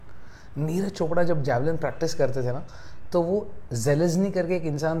नीरज चोपड़ा जब javelin practice करते थे ना, तो वो जेलेज़नी करके एक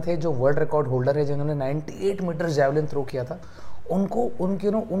इंसान थे जो वर्ल्ड रिकॉर्ड होल्डर है, जिन्होंने 98 मीटर जैवलिन थ्रो किया था।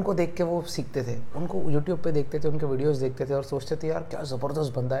 उनको देख के वो सीखते थे, उनको यूट्यूब पे देखते थे, उनके वीडियोस देखते थे और सोचते थे यार क्या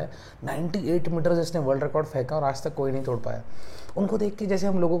ज़बरदस्त बंदा है, 98 मीटर इसने वर्ल्ड रिकॉर्ड फेंका और आज तक कोई नहीं तोड़ पाया। उनको देख के जैसे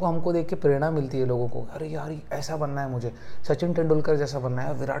हमको देख के प्रेरणा मिलती है लोगों को, अरे यार ऐसा बनना है मुझे, सचिन तेंदुलकर जैसा बनना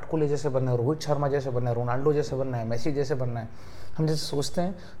है, विराट कोहली जैसे बनना है, रोहित शर्मा जैसे बनना है, रोनाल्डो जैसे बनना है, मेसी जैसे बनना है। हम जैसे सोचते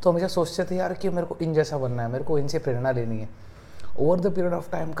हैं तो हमेशा सोचते थे यार कि मेरे को इन जैसा बनना है, मेरे को इनसे प्रेरणा लेनी है। Over the period of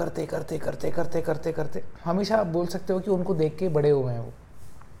time करते करते करते करते करते करते हमेशा आप बोल सकते हो कि उनको देख के बड़े हुए हैं वो।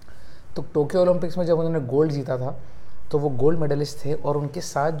 तो टोक्यो ओलंपिक्स में जब उन्होंने गोल्ड जीता था, तो वो गोल्ड मेडलिस्ट थे, और उनके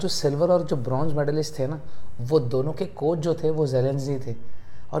साथ जो सिल्वर और जो ब्रॉन्ज मेडलिस्ट थे ना, वो दोनों के कोच जो थे वो जेलेंस्की थे।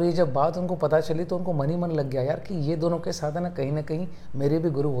 और ये जब बात उनको पता चली तो उनको मन ही मन लग गया यार कि ये दोनों के साथ है ना कहीं मेरे भी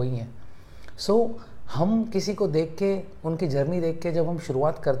गुरु वही हैं। सो हम किसी को देख के, उनकी जर्नी देख के जब हम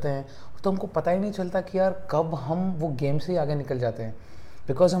शुरुआत करते हैं, तो हमको पता ही नहीं चलता कि यार कब हम वो गेम से ही आगे निकल जाते हैं।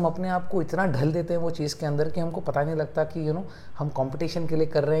 बिकॉज हम अपने आप को इतना ढल देते हैं वो चीज़ के अंदर कि हमको पता नहीं लगता कि हम कंपटीशन के लिए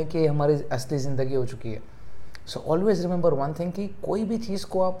कर रहे हैं कि हमारी असली ज़िंदगी हो चुकी है। So always remember one thing कि कोई भी चीज़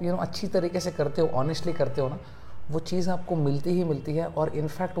को आप अच्छी तरीके से करते हो, ऑनेस्टली करते हो ना, वो चीज़ आपको मिलती ही मिलती है, और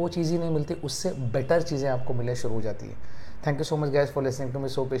इनफैक्ट वो चीज़ ही नहीं मिलती, उससे बेटर चीज़ें आपको मिलना शुरू हो जाती है। Thank you so much guys for listening to me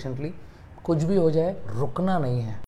so patiently. कुछ भी हो जाए रुकना नहीं है।